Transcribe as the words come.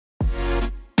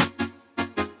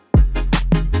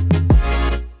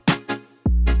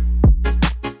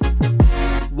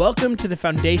Welcome to the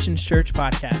Foundations Church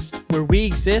podcast, where we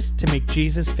exist to make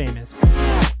Jesus famous.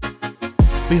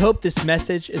 We hope this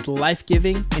message is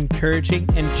life-giving, encouraging,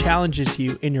 and challenges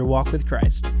you in your walk with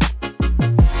Christ.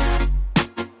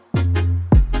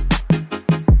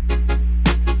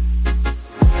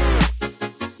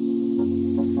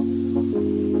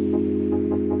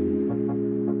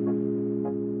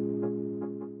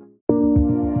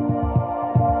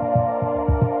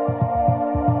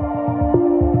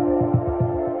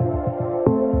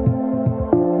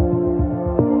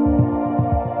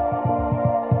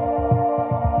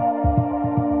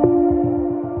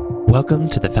 Welcome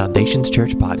to the Foundations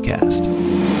Church podcast.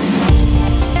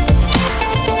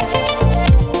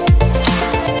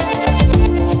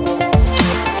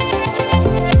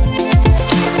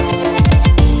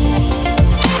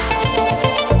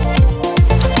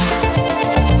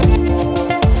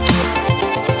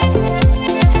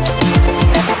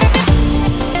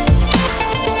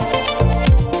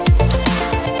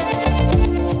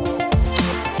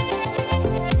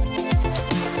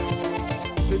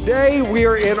 Today we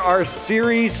are in our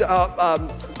series,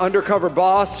 Undercover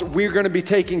Boss. We're going to be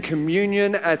taking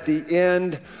communion at the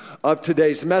end of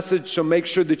today's message, so make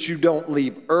sure that you don't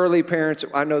leave early, parents.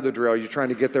 I know the drill. You're trying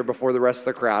to get there before the rest of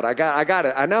the crowd. I got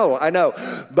it. I know.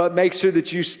 But make sure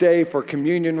that you stay for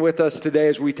communion with us today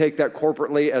as we take that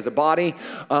corporately as a body.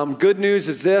 Good news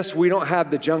is this: we don't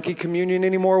have the junky communion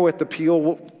anymore with the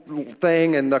peel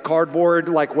thing and the cardboard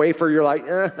like wafer. You're like,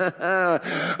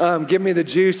 give me the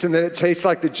juice, and then it tastes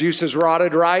like the juice is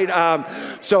rotted, right?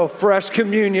 So fresh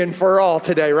communion for all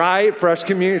today, right? Fresh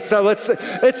communion. So it's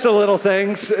the little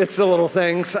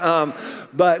things.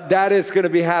 But that is going to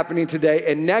be happening today.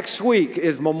 And next week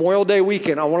is Memorial Day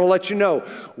weekend. I want to let you know,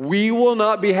 we will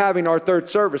not be having our third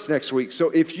service next week. So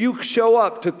if you show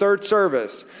up to third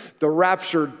service, the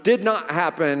rapture did not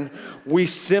happen. We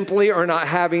simply are not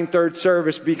having third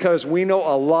service because we know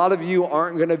a lot of you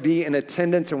aren't going to be in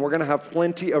attendance, and we're going to have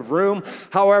plenty of room.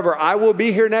 However, I will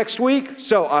be here next week,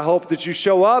 so I hope that you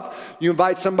show up. You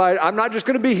invite somebody. I'm not just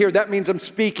going to be here. That means I'm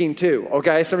speaking too,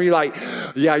 okay? Some of you like,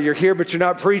 yeah, you're here, but you're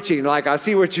not preaching. Like, I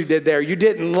see what you did there. You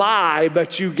didn't lie,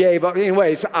 but you gave up.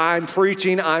 Anyways, I'm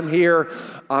preaching. I'm here.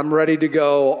 I'm ready to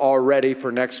go already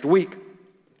for next week.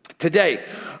 Today,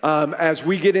 as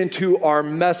we get into our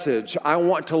message, I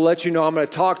want to let you know I'm going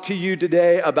to talk to you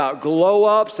today about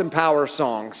glow-ups and power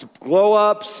songs.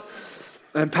 Glow-ups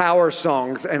and power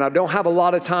songs. And I don't have a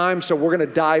lot of time, so we're going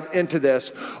to dive into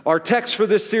this. Our text for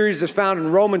this series is found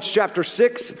in Romans chapter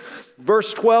 6,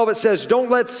 verse 12. It says,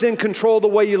 "Don't let sin control the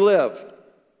way you live.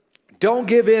 Don't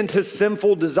give in to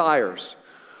sinful desires.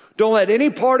 Don't let any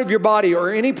part of your body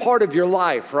or any part of your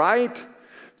life, right,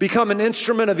 become an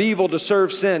instrument of evil to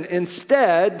serve sin.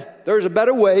 Instead, there's a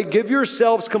better way. Give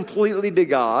yourselves completely to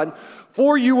God,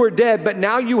 for you were dead, but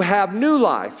now you have new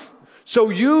life. So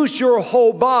use your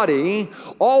whole body,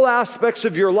 all aspects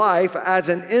of your life, as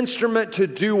an instrument to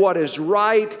do what is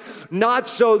right, not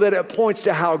so that it points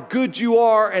to how good you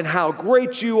are and how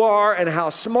great you are and how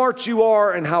smart you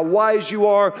are and how wise you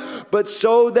are, but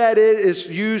so that it is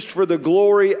used for the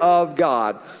glory of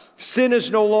God. Sin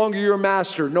is no longer your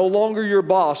master, no longer your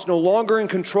boss, no longer in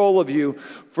control of you,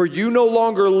 for you no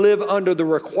longer live under the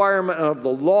requirement of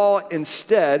the law.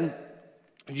 Instead,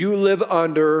 you live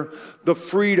under the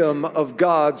freedom of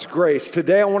God's grace.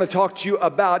 Today, I want to talk to you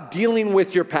about dealing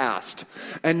with your past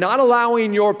and not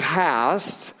allowing your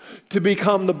past to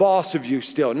become the boss of you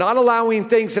still. Not allowing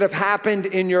things that have happened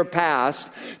in your past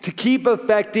to keep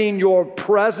affecting your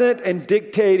present and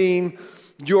dictating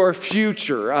your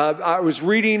future. I was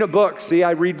reading a book. See, I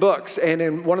read books. And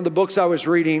in one of the books I was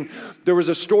reading, there was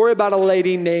a story about a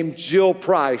lady named Jill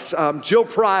Price. Jill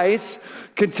Price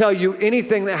can tell you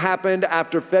anything that happened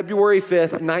after February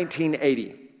 5th,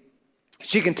 1980.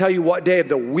 She can tell you what day of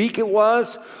the week it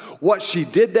was, what she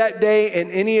did that day, and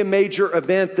any major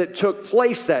event that took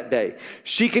place that day.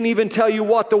 She can even tell you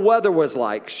what the weather was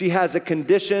like. She has a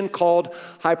condition called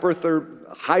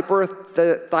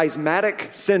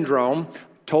hyperthymatic syndrome,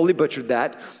 totally butchered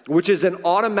that, which is an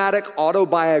automatic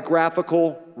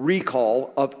autobiographical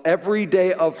recall of every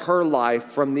day of her life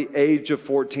from the age of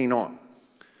 14 on.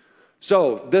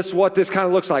 So this is what this kind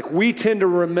of looks like. We tend to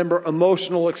remember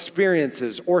emotional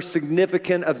experiences or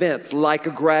significant events like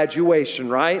a graduation,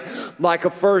 right? Like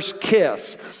a first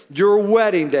kiss, your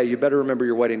wedding day. You better remember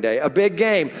your wedding day. A big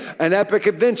game, an epic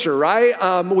adventure,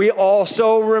 right? We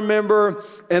also remember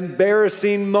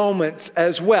embarrassing moments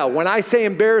as well. When I say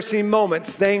embarrassing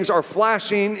moments, things are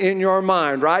flashing in your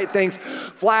mind, right? Things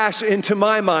flash into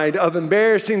my mind of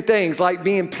embarrassing things like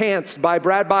being pantsed by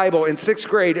Brad Bible in 6th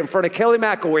grade in front of Kelly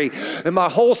McElwee and my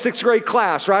whole 6th grade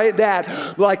class, right?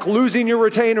 That like losing your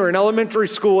retainer in elementary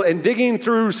school and digging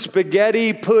through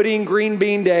spaghetti, pudding, green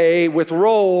bean day with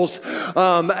rolls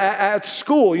at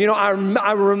school. You know,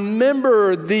 I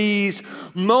remember these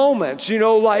moments, you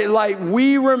know, like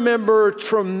we remember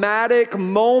traumatic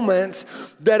moments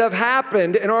that have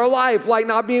happened in our life, like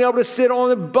not being able to sit on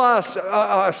the bus,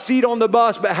 a seat on the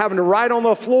bus, but having to ride on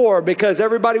the floor because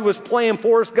everybody was playing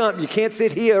Forrest Gump. You can't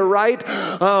sit here, right?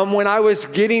 When I was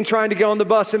trying to get on the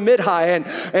bus in mid-high,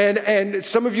 and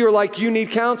some of you are like, you need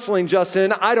counseling,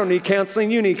 Justin. I don't need counseling.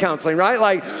 You need counseling, right?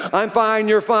 Like, I'm fine,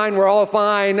 you're fine, we're all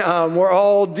fine. We're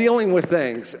all dealing with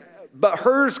things. But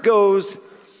hers goes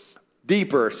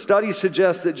deeper. Studies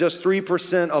suggest that just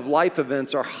 3% of life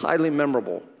events are highly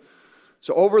memorable.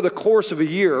 So over the course of a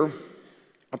year,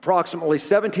 approximately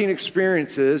 17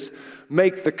 experiences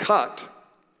make the cut.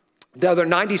 The other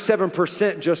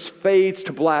 97% just fades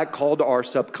to black, called our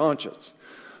subconscious.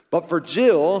 But for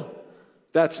Jill,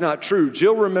 that's not true.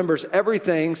 Jill remembers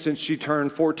everything since she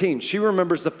turned 14. She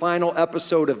remembers the final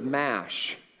episode of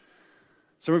MASH.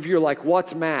 Some of you are like,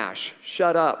 what's MASH?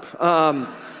 Shut up.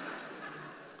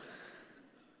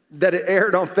 That it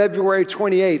aired on February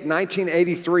 28,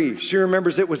 1983. She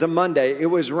remembers it was a Monday. It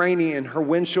was rainy and her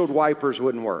windshield wipers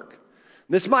wouldn't work.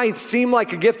 This might seem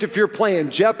like a gift if you're playing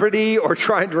Jeopardy or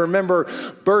trying to remember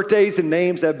birthdays and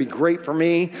names. That'd be great for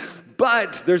me.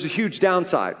 But there's a huge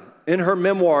downside. In her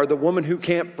memoir, The Woman Who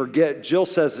Can't Forget, Jill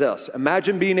says this: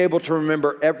 imagine being able to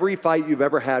remember every fight you've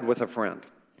ever had with a friend.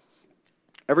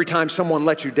 Every time someone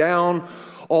let you down,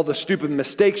 all the stupid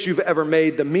mistakes you've ever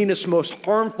made, the meanest, most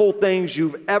harmful things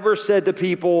you've ever said to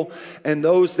people, and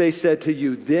those they said to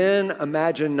you. Then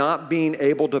imagine not being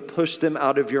able to push them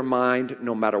out of your mind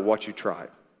no matter what you tried.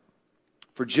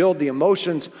 For Jill, the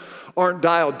emotions aren't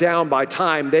dialed down by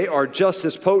time. They are just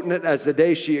as potent as the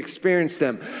day she experienced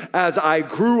them. As I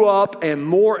grew up and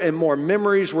more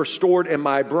memories were stored in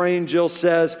my brain, Jill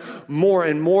says, more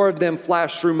and more of them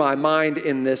flashed through my mind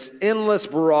in this endless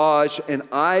barrage, and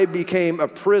I became a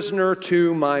prisoner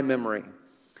to my memory.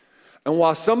 And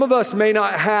while some of us may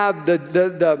not have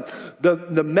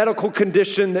the medical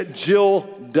condition that Jill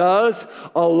does,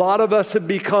 a lot of us have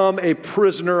become a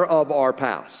prisoner of our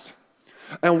past.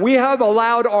 And we have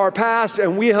allowed our past,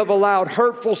 and we have allowed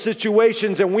hurtful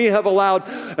situations, and we have allowed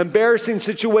embarrassing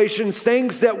situations,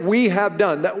 things that we have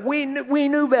done, that we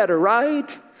knew better,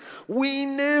 right? We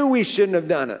knew we shouldn't have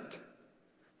done it.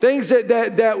 Things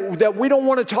that we don't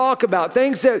want to talk about,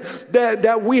 things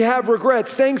that we have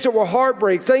regrets, things that were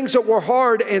heartbreak, things that were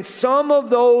hard, and some of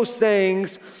those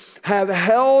things have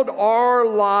held our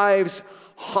lives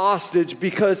hostage,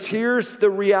 because here's the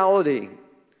reality.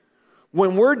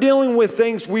 When we're dealing with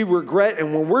things we regret,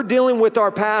 and when we're dealing with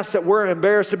our past that we're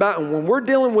embarrassed about, and when we're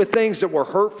dealing with things that were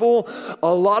hurtful,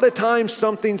 a lot of times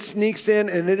something sneaks in,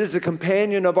 and it is a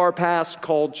companion of our past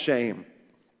called shame.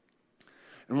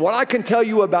 And what I can tell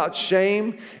you about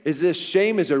shame is this: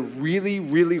 shame is a really,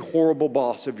 really horrible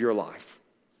boss of your life.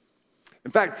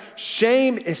 In fact,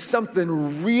 shame is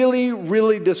something really,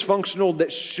 really dysfunctional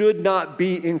that should not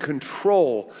be in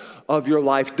control of your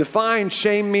life. Defined,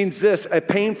 shame means this: a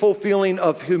painful feeling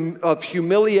of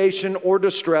humiliation or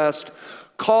distress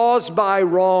caused by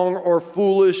wrong or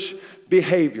foolish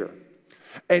behavior.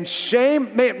 And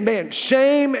shame,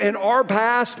 shame in our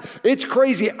past, it's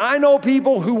crazy. I know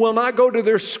people who will not go to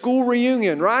their school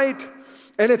reunion, right?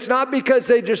 And it's not because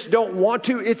they just don't want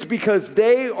to, it's because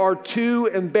they are too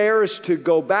embarrassed to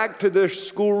go back to their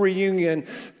school reunion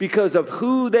because of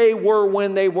who they were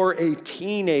when they were a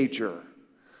teenager.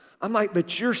 I'm like,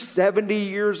 but you're 70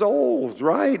 years old,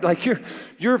 right? Like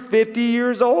you're 50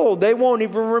 years old. They won't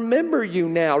even remember you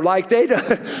now. Like they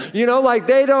don't, you know, like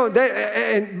they don't,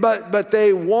 but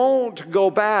they won't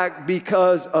go back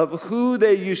because of who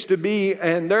they used to be,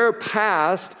 and their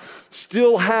past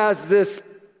still has this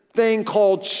thing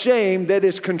called shame that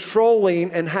is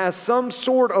controlling and has some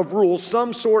sort of rule,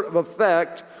 some sort of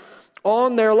effect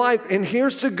on their life. And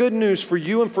here's the good news for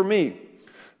you and for me.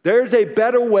 There's a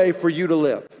better way for you to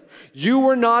live. You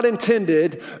were not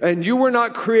intended and you were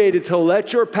not created to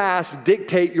let your past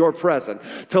dictate your present,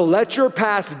 to let your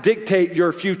past dictate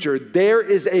your future. There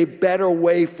is a better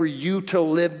way for you to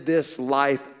live this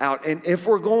life out. And if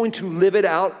we're going to live it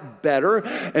out better,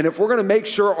 and if we're going to make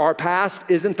sure our past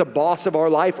isn't the boss of our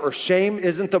life, or shame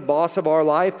isn't the boss of our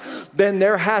life, then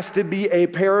there has to be a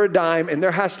paradigm and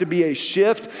there has to be a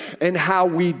shift in how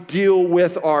we deal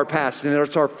with our past. And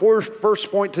it's our first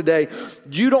point today.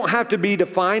 You don't have to be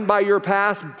defined by your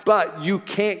past, but you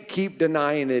can't keep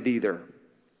denying it either.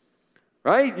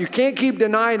 Right? You can't keep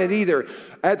denying it either.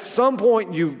 At some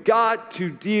point, you've got to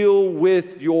deal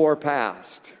with your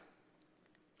past.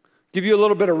 Give you a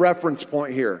little bit of reference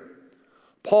point here.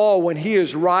 Paul, when he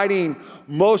is writing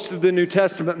most of the New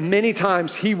Testament, many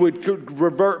times he would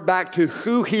revert back to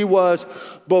who he was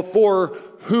before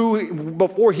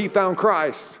he found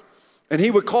Christ. And he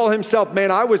would call himself,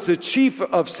 man, I was the chief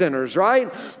of sinners,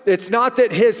 right? It's not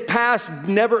that his past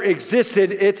never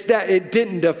existed. It's that it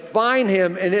didn't define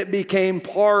him and it became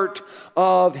part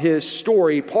of his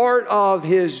story, part of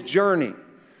his journey.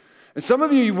 And some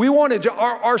of you, we wanted to,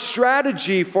 our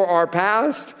strategy for our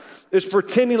past is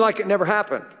pretending like it never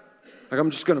happened. Like, I'm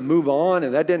just going to move on,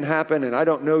 and that didn't happen, and I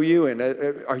don't know you, and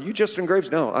are you Justin Graves?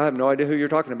 No, I have no idea who you're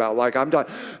talking about. Like, I'm done.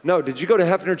 No, did you go to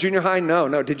Hefner Junior High?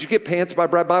 No. Did you get pants by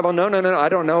Brad Bible? No, I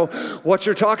don't know what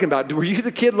you're talking about. Were you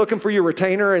the kid looking for your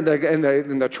retainer in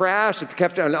the trash at the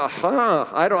cafeteria?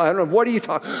 I don't know. What are you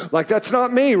talking? Like, that's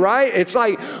not me, right? It's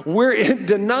like we're in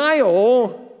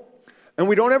denial. And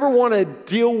we don't ever want to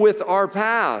deal with our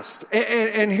past.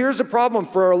 And here's the problem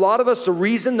for a lot of us. The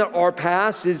reason that our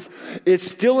past is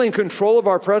still in control of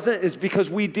our present is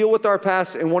because we deal with our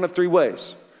past in one of three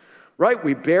ways, right?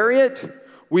 We bury it,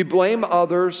 we blame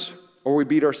others, or we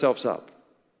beat ourselves up.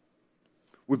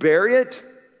 We bury it,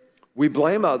 we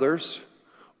blame others,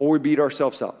 or we beat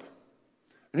ourselves up.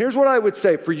 And here's what I would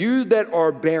say for you that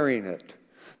are burying it.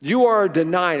 You are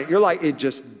denying it. You're like, it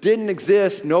just didn't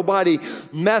exist. Nobody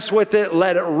mess with it.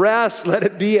 Let it rest. Let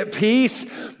it be at peace.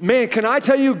 Man, can I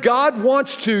tell you, God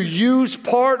wants to use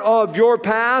part of your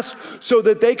past so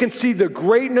that they can see the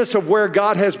greatness of where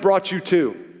God has brought you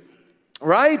to.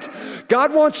 Right?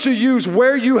 God wants to use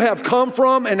where you have come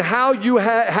from and how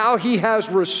He has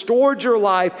restored your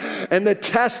life and the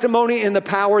testimony and the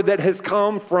power that has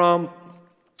come from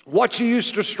what you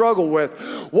used to struggle with,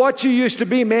 what you used to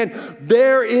be. Man,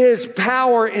 there is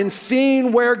power in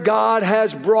seeing where God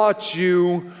has brought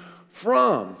you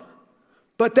from.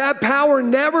 But that power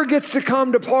never gets to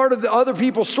come to part of the other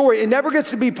people's story. It never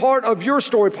gets to be part of your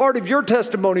story, part of your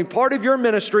testimony, part of your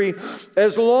ministry,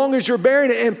 as long as you're bearing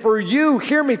it. And for you,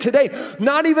 hear me today,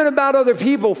 not even about other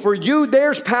people. For you,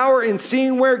 there's power in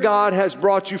seeing where God has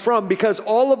brought you from, because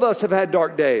all of us have had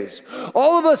dark days.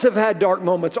 All of us have had dark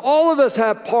moments. All of us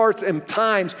have parts and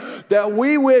times that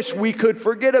we wish we could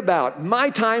forget about.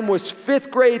 My time was 5th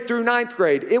grade through 9th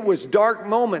grade. It was dark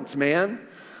moments, man.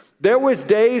 There was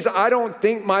days I don't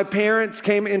think my parents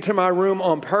came into my room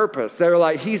on purpose. They were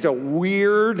like, he's a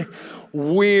weird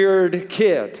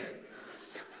kid.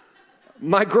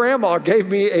 My grandma gave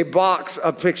me a box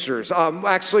of pictures.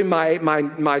 Actually,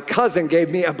 my cousin gave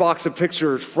me a box of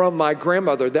pictures from my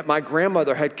grandmother that my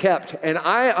grandmother had kept. And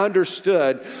I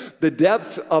understood the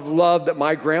depth of love that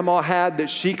my grandma had, that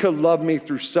she could love me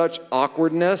through such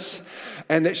awkwardness.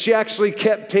 And that she actually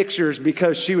kept pictures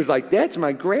because she was like, that's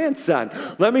my grandson.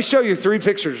 Let me show you 3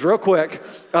 pictures real quick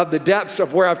of the depths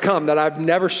of where I've come that I've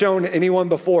never shown anyone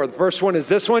before. The first one is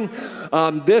this one.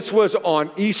 This was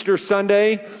on Easter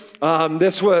Sunday.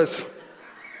 This was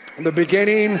the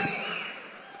beginning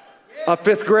of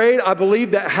 5th grade. I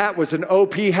believe that hat was an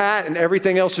OP hat and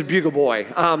everything else was Bugle Boy.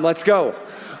 Let's go.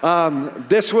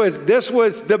 This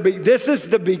is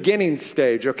the beginning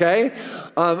stage, okay?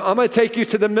 I'm going to take you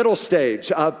to the middle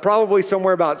stage, probably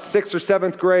somewhere about 6th or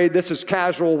 7th grade. This is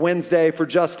casual Wednesday for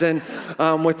Justin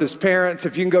with his parents.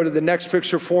 If you can go to the next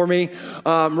picture for me,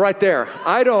 right there.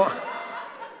 I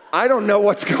don't know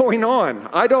what's going on.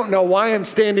 I don't know why I'm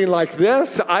standing like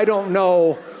this. I don't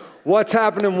know what's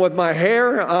happening with my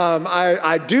hair.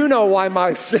 I do know why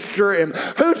my sister and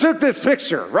who took this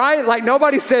picture, right? Like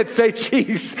nobody said, say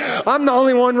cheese. I'm the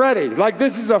only one ready. Like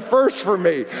this is a first for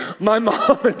me. My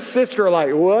mom and sister are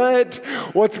like, what?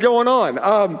 What's going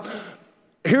on?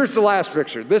 Here's the last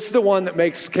picture. This is the one that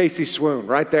makes Casey swoon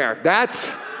right there.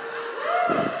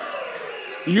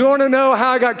 You want to know how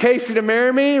I got Casey to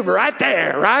marry me? Right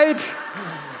there, right?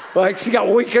 Like she got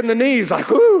weak in the knees,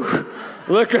 like, whoo,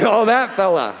 look at all that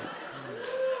fella.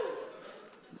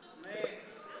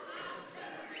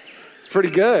 It's pretty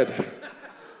good.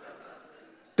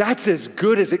 That's as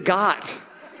good as it got.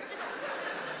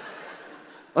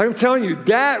 I'm telling you,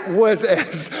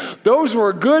 those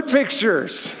were good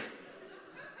pictures.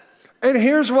 And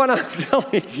here's what I'm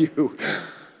telling you.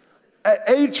 At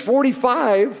age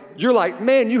 45, you're like,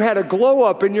 man, you had a glow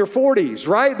up in your 40s,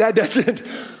 right?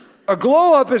 A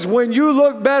glow up is when you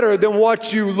look better than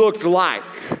what you looked like,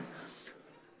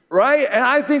 right? And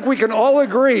I think we can all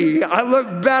agree I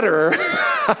look better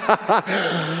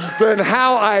than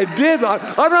how I did.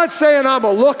 I'm not saying I'm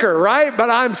a looker, right? But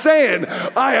I'm saying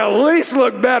I at least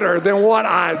look better than what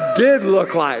I did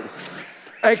look like.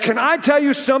 And can I tell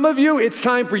you, some of you, it's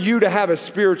time for you to have a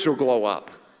spiritual glow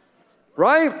up,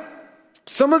 right?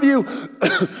 Some of you,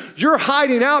 you're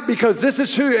hiding out because this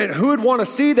is who would want to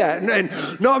see that. And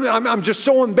no, I'm just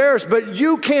so embarrassed, but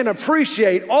you can't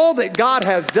appreciate all that God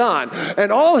has done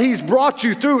and all he's brought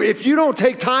you through if you don't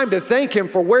take time to thank him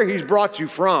for where he's brought you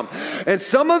from. And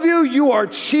some of you, you are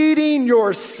cheating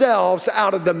yourselves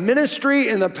out of the ministry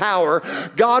and the power.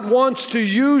 God wants to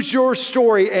use your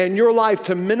story and your life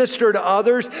to minister to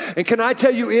others. And can I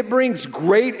tell you, it brings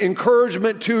great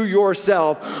encouragement to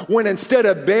yourself when instead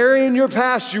of burying your past,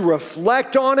 you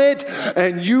reflect on it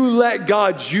and you let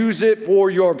God use it for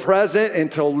your present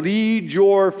and to lead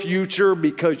your future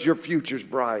because your future's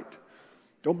bright.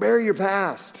 Don't bury your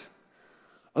past.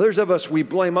 Others of us, we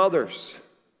blame others.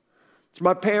 It's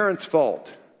my parents'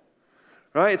 fault,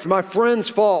 right? It's my friend's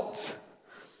fault.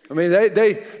 I mean,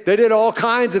 they did all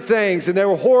kinds of things and they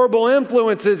were horrible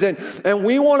influences and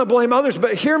we want to blame others.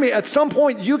 But hear me, at some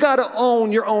point, you got to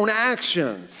own your own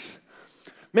actions.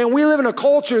 Man, we live in a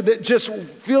culture that just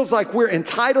feels like we're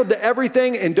entitled to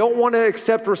everything and don't want to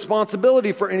accept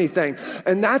responsibility for anything.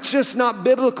 And that's just not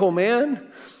biblical,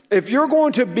 man. If you're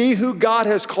going to be who God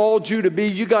has called you to be,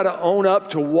 you got to own up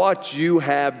to what you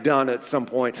have done at some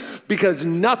point. Because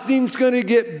nothing's going to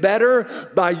get better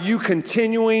by you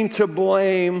continuing to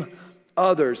blame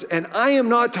others. And I am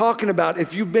not talking about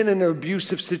if you've been in an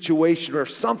abusive situation or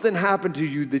if something happened to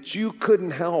you that you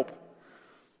couldn't help.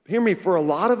 Hear me, for a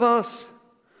lot of us,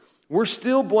 we're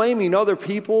still blaming other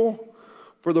people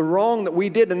for the wrong that we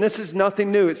did, and this is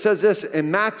nothing new. It says this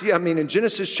in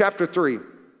Genesis chapter 3,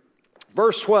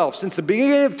 verse 12. Since the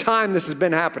beginning of time, this has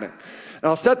been happening. And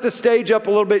I'll set the stage up a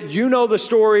little bit. You know the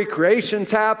story.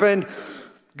 Creation's happened.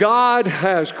 God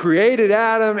has created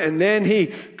Adam, and then he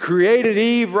created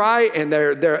Eve, right? And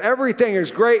they're everything is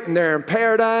great, and they're in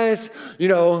paradise,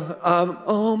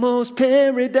 almost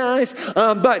paradise.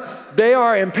 But they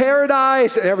are in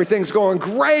paradise, and everything's going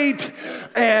great.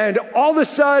 And all of a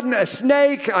sudden, a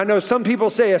snake, I know some people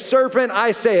say a serpent,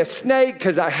 I say a snake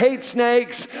because I hate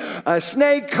snakes. A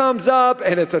snake comes up,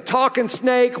 and it's a talking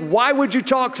snake. Why would you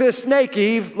talk to a snake,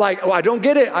 Eve? I don't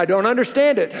get it. I don't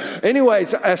understand it.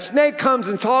 Anyways, a snake comes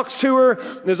and talks to her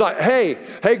and is like,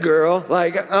 hey girl, why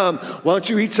don't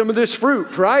you eat some of this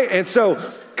fruit, right? And so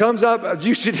comes up,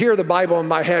 you should hear the Bible in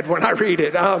my head when I read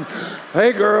it.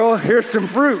 Hey girl, here's some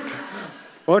fruit.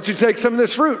 Why don't you take some of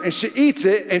this fruit? And she eats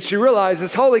it and she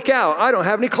realizes, holy cow, I don't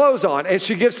have any clothes on. And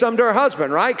she gives some to her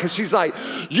husband, right? Because she's like,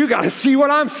 you got to see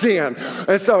what I'm seeing.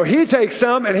 And so he takes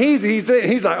some and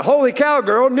he's like, holy cow,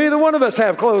 girl, neither one of us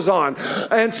have clothes on.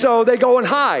 And so they go and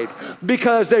hide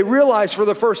because they realize for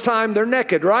the first time they're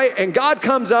naked, right? And God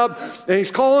comes up and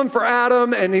he's calling for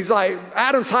Adam and he's like,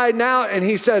 Adam's hiding out. And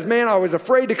he says, man, I was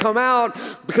afraid to come out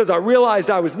because I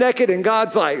realized I was naked. And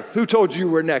God's like, who told you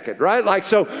were naked, right?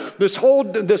 So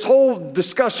this whole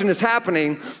discussion is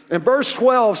happening, and verse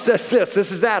 12 says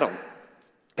this is Adam.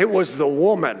 It was the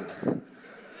woman.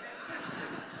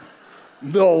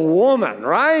 The woman,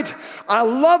 right? I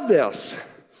love this.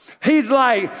 He's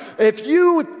like, if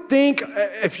you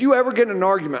ever get in an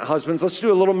argument, husbands, let's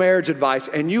do a little marriage advice,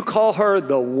 and you call her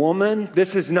the woman,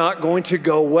 this is not going to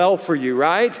go well for you,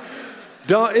 right?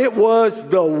 It was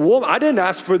the woman. I didn't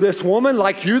ask for this woman.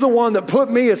 Like, you're the one that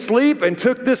put me asleep and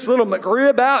took this little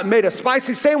McRib out and made a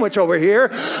spicy sandwich over here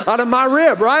out of my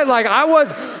rib, right?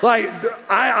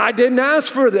 I didn't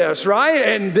ask for this, right?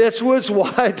 And this was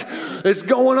what is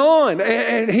going on.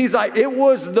 And he's like, it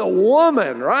was the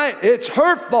woman, right? It's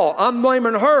her fault. I'm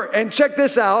blaming her. And check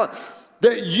this out,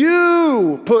 that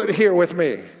you put here with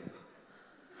me.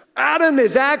 Adam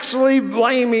is actually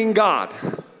blaming God.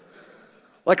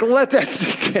 Let that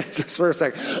sink in just for a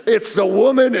second. It's the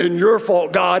woman and your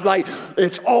fault, God.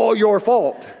 It's all your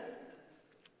fault.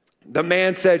 The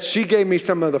man said, she gave me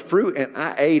some of the fruit and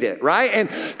I ate it, right? And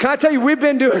can I tell you, we've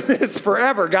been doing this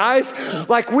forever, guys.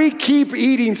 We keep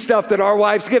eating stuff that our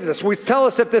wives give us. We tell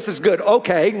us if this is good.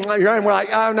 Okay. And we're like,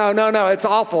 oh, no, it's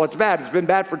awful. It's bad. It's been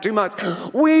bad for 2 months.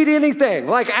 We eat anything.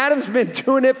 Adam's been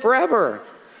doing it forever.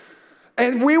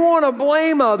 And we want to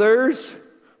blame others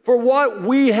for what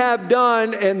we have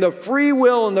done and the free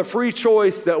will and the free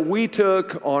choice that we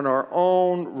took on our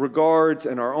own regards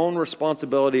and our own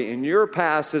responsibility. And your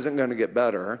past isn't going to get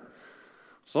better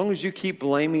as long as you keep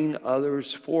blaming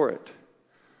others for it.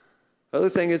 The other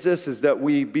thing is this, is that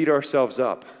we beat ourselves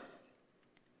up.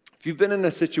 If you've been in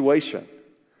a situation,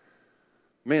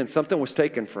 man, something was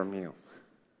taken from you.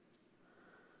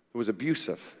 It was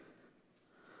abusive.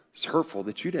 It's hurtful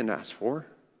that you didn't ask for.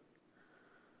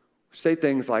 Say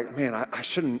things like, man, I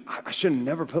shouldn't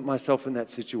never put myself in that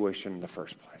situation in the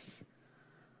first place.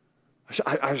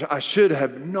 I should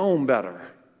have known better.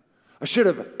 I should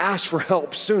have asked for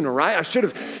help sooner, right? I should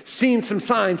have seen some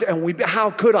signs, and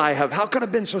how could I have? How could I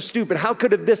have been so stupid? How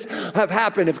could this have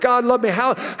happened? If God loved me,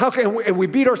 and we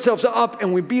beat ourselves up,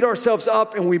 and we beat ourselves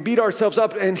up, and we beat ourselves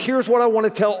up. And here's what I want to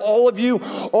tell all of you,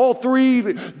 all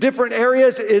three different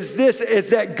areas, is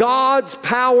that God's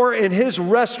power and his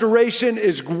restoration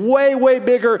is way, way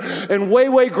bigger and way,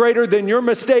 way greater than your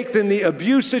mistake, than the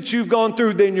abuse that you've gone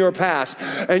through, than your past.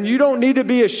 And you don't need to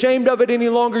be ashamed of it any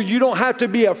longer. You don't have to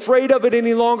be afraid of it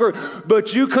any longer,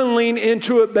 but you can lean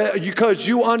into it because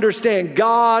you understand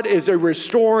God is a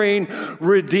restoring,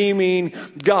 redeeming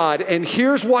God. And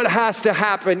here's what has to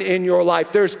happen in your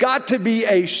life. There's got to be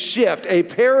a shift, a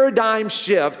paradigm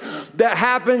shift that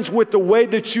happens with the way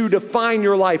that you define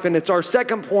your life. And it's our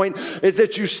second point, is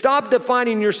that you stop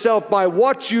defining yourself by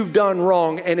what you've done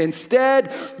wrong, and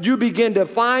instead you begin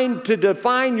to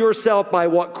define yourself by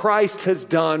what Christ has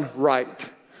done right.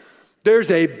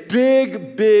 There's a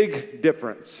big, big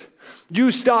difference. You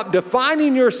stop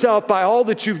defining yourself by all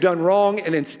that you've done wrong,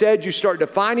 and instead you start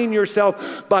defining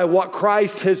yourself by what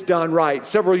Christ has done right.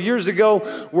 Several years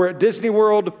ago, we're at Disney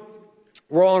World.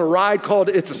 We're on a ride called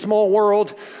It's a Small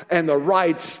World, and the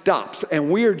ride stops. And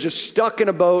we are just stuck in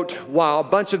a boat while a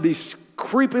bunch of these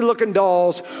creepy-looking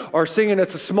dolls are singing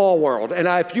It's a Small World. And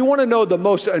if you want to know the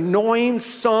most annoying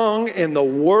song in the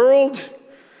world,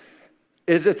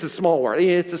 is It's a Small World.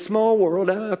 It's a small world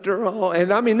after all.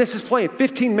 And I mean, this is playing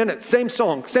 15 minutes, same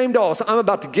song, same dolls. I'm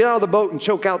about to get out of the boat and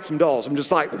choke out some dolls. I'm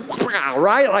just like,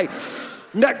 right? Like,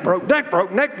 neck broke,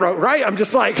 right? I'm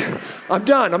just like, I'm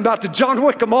done. I'm about to John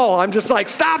Wick them all. I'm just like,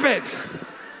 stop it.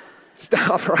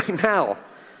 Stop right now.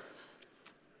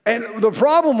 And the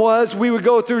problem was, we would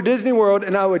go through Disney World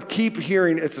and I would keep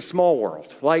hearing It's a Small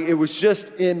World. Like, it was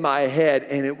just in my head,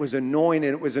 and it was annoying,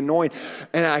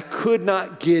 and I could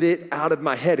not get it out of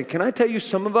my head. And can I tell you,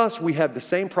 some of us, we have the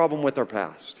same problem with our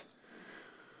past.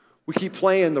 We keep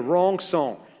playing the wrong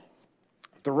song,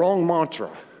 the wrong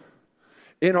mantra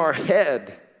in our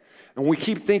head, and we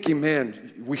keep thinking,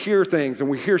 man, we hear things and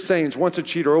we hear sayings, once a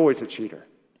cheater, always a cheater.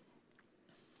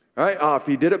 Right? If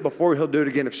he did it before, he'll do it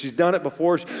again. If she's done it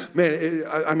before, man,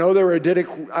 I know they're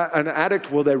an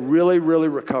addict. Will they really, really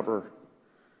recover?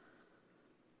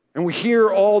 And we hear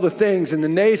all the things and the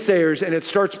naysayers, and it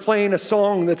starts playing a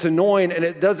song that's annoying, and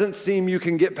it doesn't seem you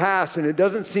can get past,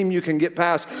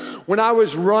 When I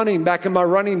was running, back in my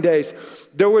running days,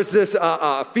 there was this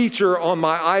feature on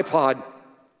my iPod.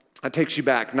 It takes you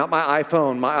back, not my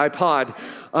iPhone, my iPod,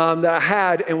 that I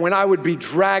had. And when I would be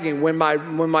dragging, when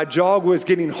my jog was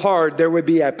getting hard, there would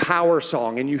be a power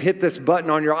song. And you hit this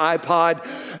button on your iPod,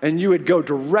 and you would go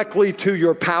directly to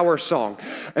your power song.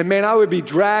 And man, I would be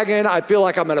dragging. I feel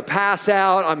like I'm going to pass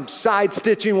out. I'm side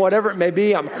stitching, whatever it may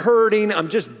be. I'm hurting. I'm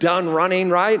just done running,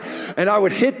 right? And I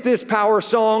would hit this power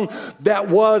song that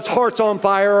was Hearts on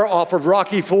Fire off of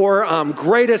Rocky IV,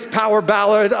 greatest power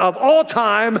ballad of all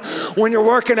time. When you're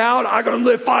working out, I'm going to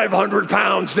lift 500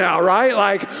 pounds now, right?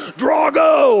 Like,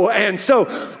 Drago. And so,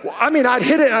 I mean, I'd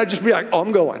hit it and I'd just be like, oh,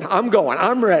 I'm going,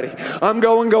 I'm ready. I'm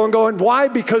going. Why?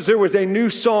 Because there was a new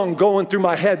song going through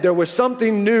my head. There was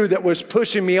something new that was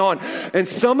pushing me on. And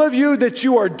some of you that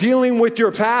you are dealing with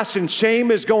your past and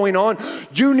shame is going on,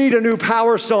 you need a new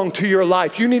power song to your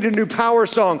life. You need a new power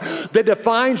song that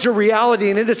defines your reality.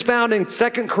 And it is found in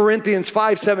 2 Corinthians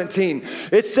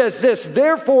 5:17. It says this,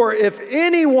 therefore, if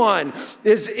anyone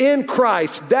is in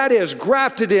Christ, that is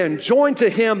grafted in, joined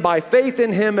to him by faith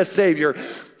in him as Savior,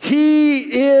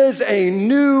 he is a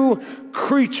new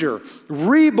creature,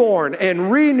 reborn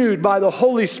and renewed by the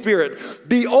Holy Spirit.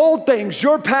 The old things,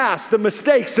 your past, the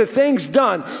mistakes, the things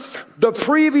done, the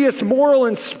previous moral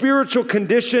and spiritual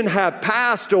condition have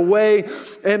passed away,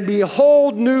 and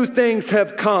behold, new things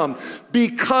have come,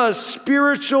 because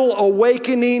spiritual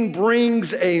awakening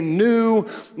brings a new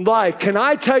life. Can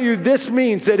I tell you, this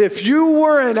means that if you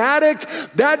were an addict,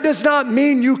 that does not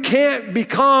mean you can't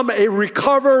become a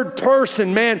recovered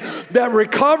person, man. That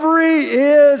recovery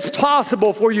is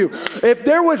possible for you. If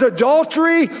there was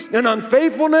adultery and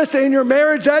unfaithfulness in your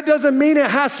marriage, that doesn't mean it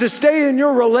has to stay in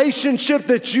your relationship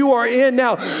that you are in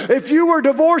now. If you were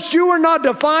divorced, you were not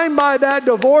defined by that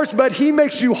divorce, but he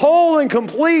makes you whole and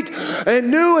complete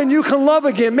and new, and you can love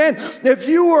again. Man, if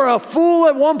you were a fool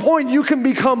at one point, you can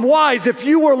become wise. If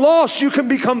you were lost, you can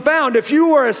become found. If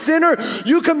you were a sinner,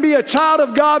 you can be a child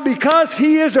of God, because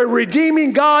he is a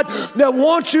redeeming God that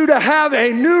wants you to have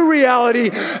a new reality,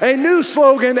 a new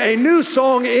slogan, a new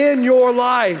song in your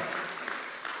life.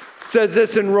 It says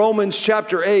this in Romans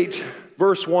chapter 8,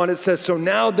 verse 1. It says, so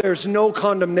now there's no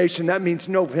condemnation. That means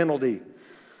no penalty.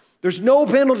 There's no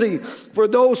penalty for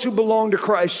those who belong to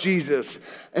Christ Jesus.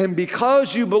 And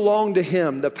because you belong to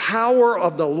him, the power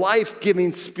of the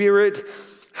life-giving Spirit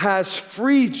has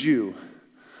freed you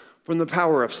from the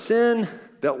power of sin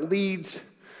that leads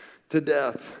to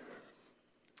death.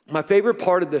 My favorite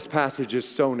part of this passage is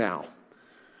so now.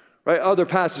 Right? Other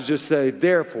passages say,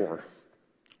 therefore,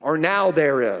 or now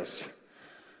there is.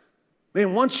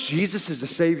 Man, once Jesus is the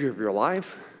Savior of your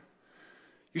life,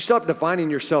 you stop defining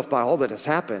yourself by all that has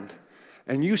happened,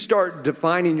 and you start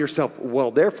defining yourself,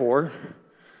 well, therefore,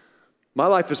 my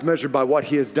life is measured by what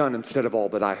he has done instead of all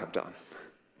that I have done.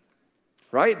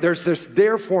 Right? There's this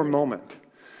therefore moment.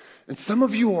 And some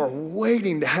of you are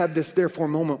waiting to have this therefore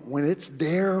moment when it's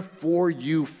there for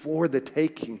you for the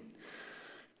taking.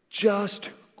 Just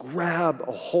grab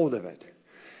a hold of it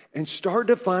and start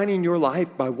defining your life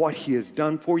by what he has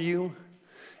done for you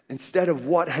instead of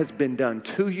what has been done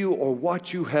to you or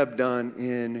what you have done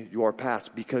in your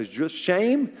past. Because your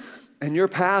shame and your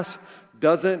past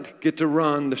doesn't get to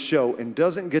run the show and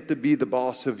doesn't get to be the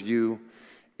boss of you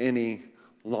any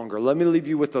longer. Let me leave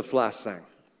you with this last thing.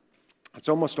 It's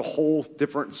almost a whole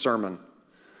different sermon.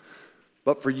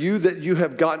 But for you that you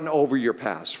have gotten over your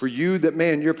past, for you that,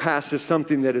 man, your past is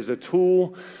something that is a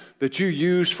tool that you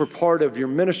use for part of your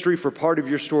ministry, for part of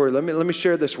your story. Let me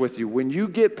share this with you. When you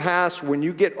get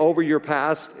over your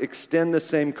past, extend the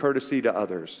same courtesy to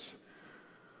others.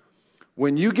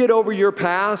 When you get over your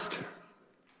past,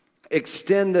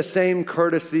 extend the same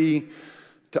courtesy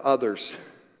to others.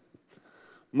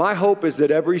 My hope is that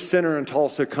every sinner in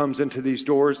Tulsa comes into these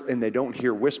doors and they don't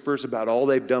hear whispers about all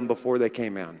they've done before they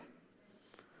came in.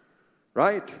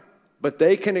 Right? But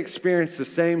they can experience the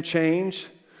same change,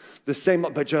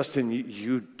 but Justin,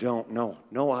 you don't know.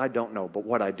 No, I don't know. But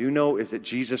what I do know is that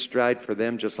Jesus died for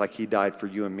them just like he died for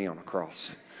you and me on a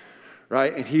cross.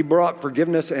 Right? And he brought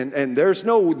forgiveness, and there's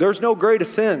no great of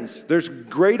sins. There's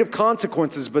great of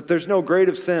consequences, but there's no great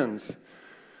of sins.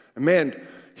 And man,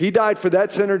 he died for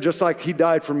that sinner just like he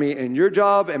died for me. And your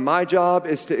job and my job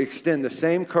is to extend the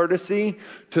same courtesy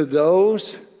to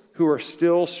those who are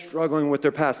still struggling with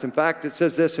their past. In fact, it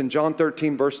says this in John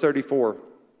 13, verse 34.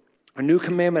 A new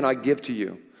commandment I give to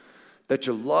you, that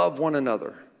you love one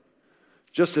another.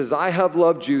 Just as I have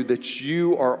loved you, that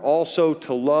you are also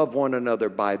to love one another.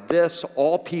 By this,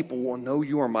 all people will know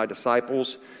you are my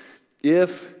disciples,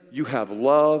 if you have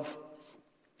love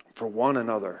for one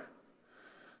another.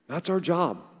 That's our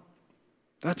job.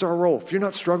 That's our role. If you're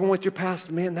not struggling with your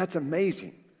past, man, that's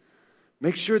amazing.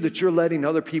 Make sure that you're letting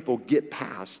other people get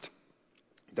past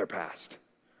their past.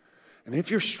 And if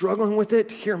you're struggling with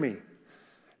it, hear me.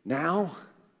 Now,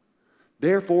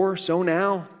 therefore, so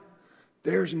now,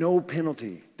 there's no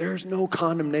penalty. There's no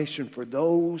condemnation for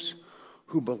those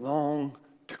who belong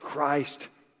to Christ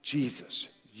Jesus.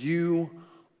 You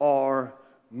are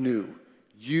new.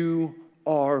 You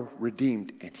are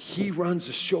redeemed. And he runs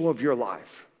the show of your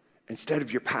life instead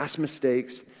of your past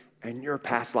mistakes and your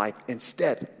past life.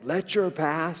 Instead, let your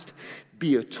past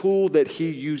be a tool that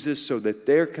he uses so that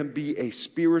there can be a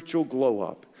spiritual glow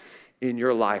up in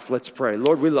your life. Let's pray.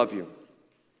 Lord, we love you.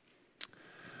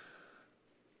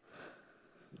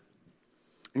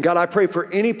 And God, I pray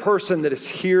for any person that is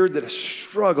here that is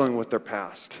struggling with their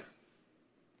past.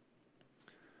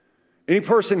 Any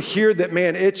person here that,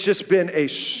 man, it's just been a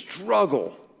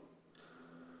struggle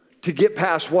to get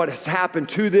past what has happened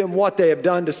to them, what they have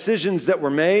done, decisions that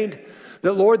were made,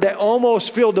 that, Lord, they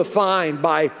almost feel defined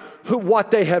by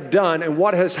what they have done and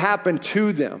what has happened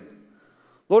to them.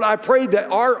 Lord, I pray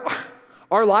that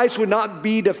our lives would not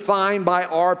be defined by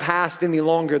our past any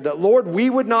longer. That, Lord, we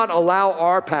would not allow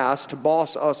our past to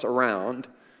boss us around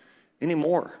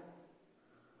anymore.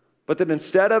 But that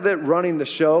instead of it running the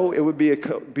show, it would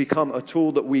become a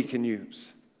tool that we can use.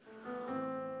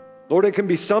 Lord, it can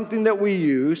be something that we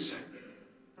use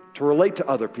to relate to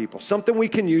other people. Something we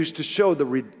can use to show the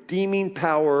redeeming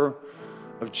power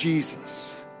of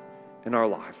Jesus in our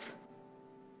life.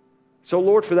 So,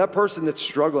 Lord, for that person that's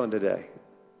struggling today,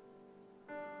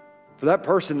 for that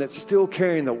person that's still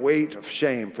carrying the weight of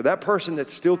shame, for that person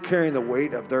that's still carrying the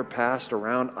weight of their past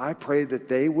around, I pray that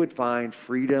they would find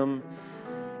freedom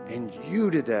in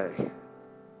you today.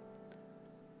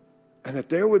 And that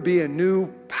there would be a new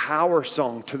power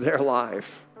song to their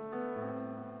life.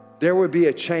 There would be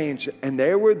a change, and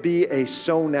there would be a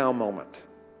so now moment.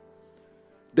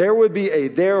 There would be a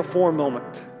therefore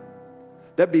moment.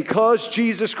 That because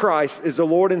Jesus Christ is the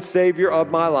Lord and Savior of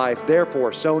my life,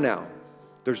 therefore, so now,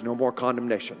 there's no more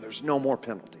condemnation. There's no more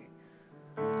penalty.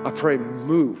 I pray,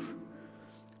 move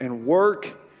and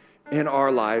work in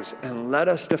our lives and let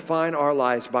us define our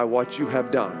lives by what you have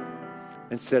done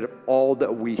instead of all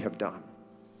that we have done.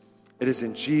 It is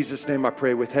in Jesus' name I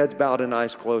pray, with heads bowed and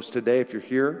eyes closed today. If you're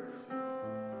here,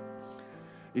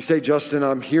 you say, Justin,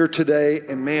 I'm here today,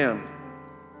 and man,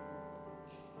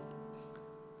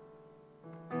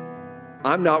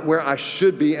 I'm not where I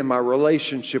should be in my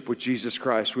relationship with Jesus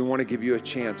Christ. We want to give you a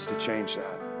chance to change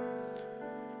that.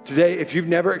 Today, if you've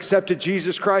never accepted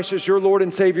Jesus Christ as your Lord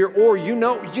and Savior, or you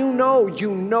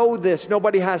know this,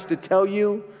 nobody has to tell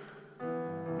you.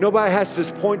 Nobody has to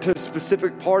point to a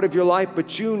specific part of your life,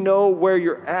 but you know where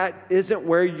you're at isn't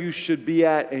where you should be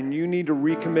at, and you need to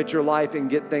recommit your life and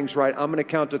get things right. I'm going to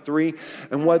count to 3,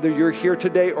 and whether you're here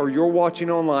today or you're watching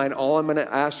online, all I'm going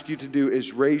to ask you to do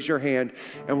is raise your hand,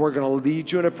 and we're going to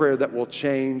lead you in a prayer that will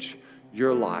change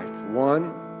your life.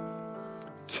 1,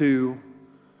 2,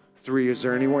 3. Is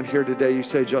there anyone here today? You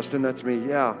say, Justin, that's me.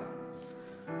 Yeah.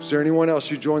 Is there anyone else?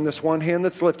 You join this one hand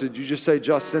that's lifted. You just say,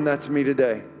 Justin, that's me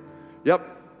today. Yep.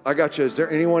 I got you. Is there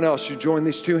anyone else? You join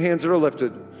these 2 hands that are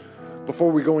lifted. Before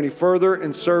we go any further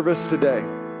in service today,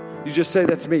 you just say,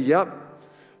 that's me. Yep.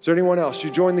 Is there anyone else?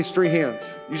 You join these 3 hands.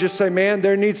 You just say, man,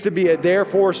 there needs to be a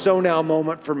therefore so now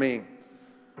moment for me.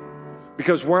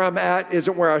 Because where I'm at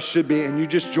isn't where I should be. And you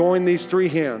just join these 3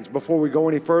 hands before we go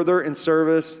any further in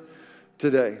service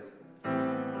today.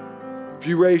 If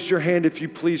you raised your hand, if you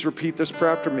please repeat this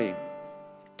prayer after me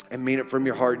and mean it from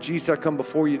your heart. Jesus, I come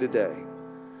before you today.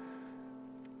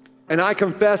 And I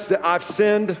confess that I've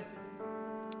sinned,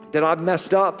 that I've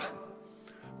messed up,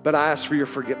 but I ask for your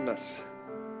forgiveness.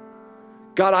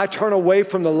 God, I turn away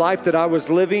from the life that I was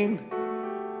living.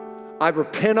 I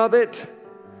repent of it,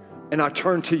 and I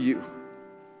turn to you.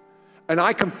 And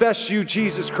I confess you,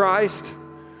 Jesus Christ,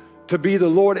 to be the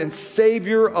Lord and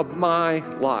Savior of my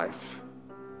life.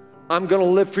 I'm going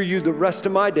to live for you the rest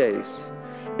of my days.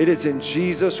 It is in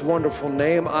Jesus' wonderful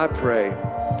name I pray.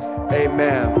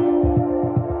 Amen.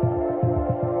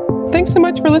 Thanks so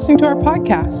much for listening to our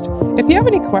podcast. If you have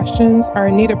any questions, are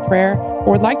in need of prayer,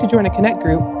 or would like to join a Connect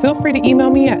group, feel free to email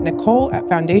me at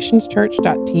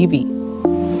nicole@foundationschurch.tv.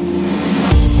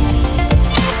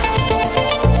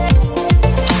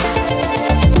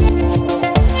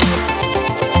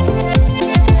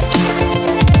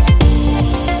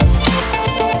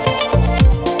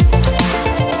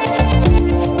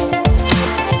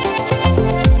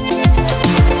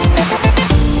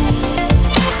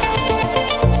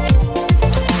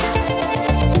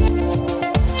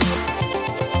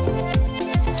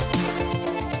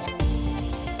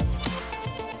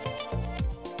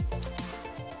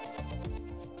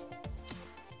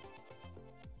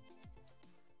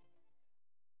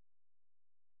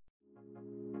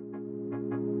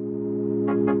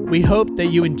 We hope that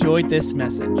you enjoyed this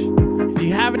message. If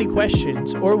you have any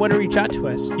questions or want to reach out to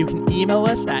us, you can email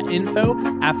us at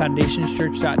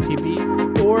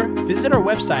info@foundationschurch.tv or visit our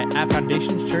website at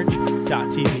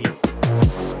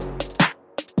foundationschurch.tv.